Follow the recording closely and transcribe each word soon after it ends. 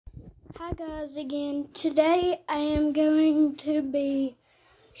Hi guys again. Today I am going to be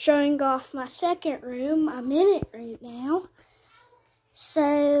showing off my second room. I'm in it right now.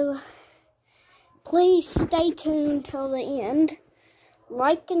 So please stay tuned till the end.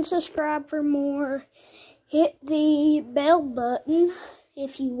 Like and subscribe for more. Hit the bell button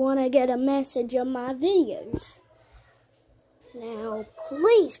if you want to get a message on my videos. Now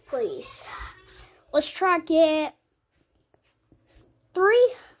please, let's try to get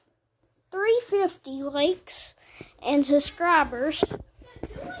 350 likes and subscribers,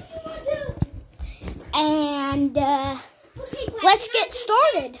 and let's get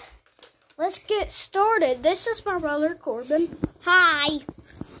started. This is my brother Corbin. Hi.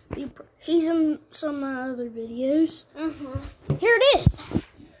 He's in some of my other videos. Here it is.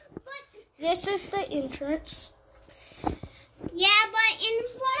 This is the entrance. Yeah, but in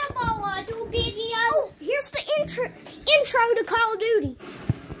one of our other videos... Oh, here's the intro to Call of Duty.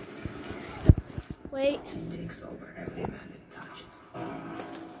 Wait. It takes over every man it touches.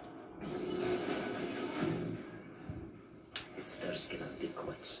 Its thirst cannot be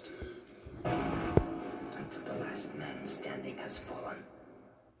quenched until the last man standing has fallen.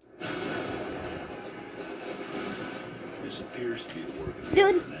 This appears to be the work of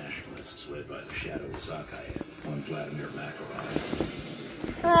Good. the nationalists led by the Shadow Zakayev on Vladimir Makarov.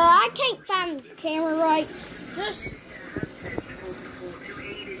 I can't find the camera right. Just...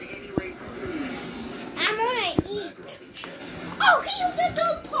 I'm gonna eat. Oh, here's the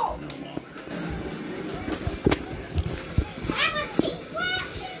good part. Have a tea,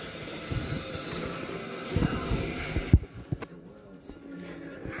 Braxton. The world's men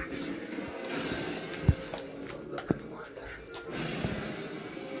of action will look and wonder.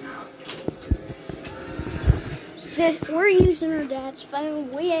 How came to this? We're using our dad's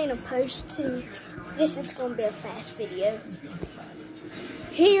phone. We ain't opposed to. This is gonna be a fast video.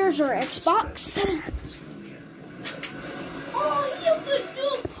 Here's our Xbox. Oh, here's the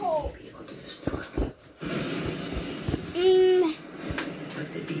good part. Be able to destroy me. But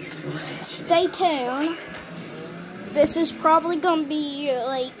the beast will have Stay tuned. This is probably gonna be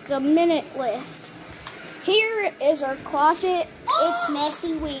like a minute left. Here is our closet. It's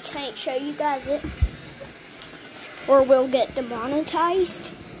messy. We can't show you guys it, or we'll get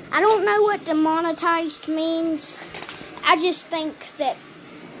demonetized. I don't know what demonetized means. I just think that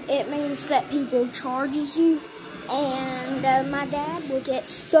it means that people charges you, and my dad will get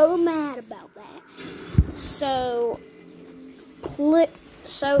so mad about that. So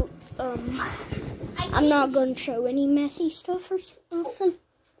I'm not gonna show any messy stuff or something.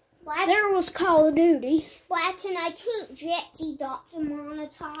 There was Call of Duty. Braxton, I think Jetty got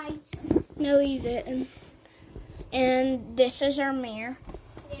demonetized. No, he didn't. And this is our mirror.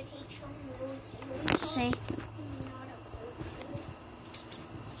 See?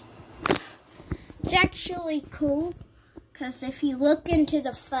 It's actually cool, because if you look into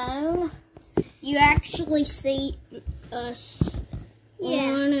the phone, you actually see us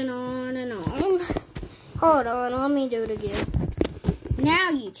on and on and on. Hold on, let me do it again. Now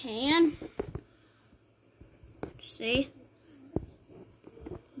you can. See?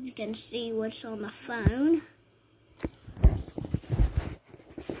 You can see what's on the phone.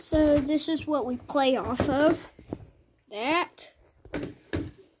 So this is what we play off of. That.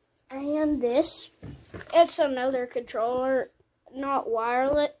 And this. It's another controller, not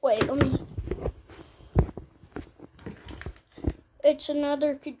wireless. Wait, let me. It's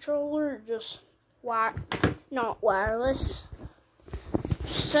another controller, just not wireless.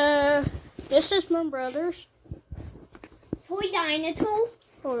 So this is my brother's. Toy Dinosaur.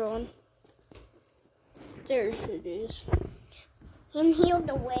 Hold on. There's it is. And here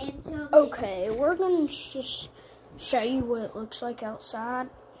the webs are. Okay, we're gonna just show you what it looks like outside.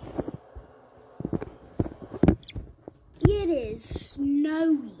 It is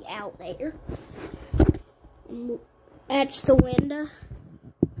snowy out there. That's the window.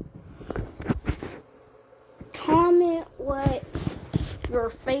 Comment what your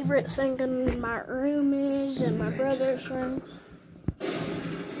favorite thing in my room is, and my brother's room.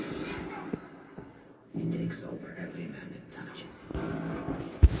 It takes over every man it touches.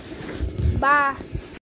 Bye.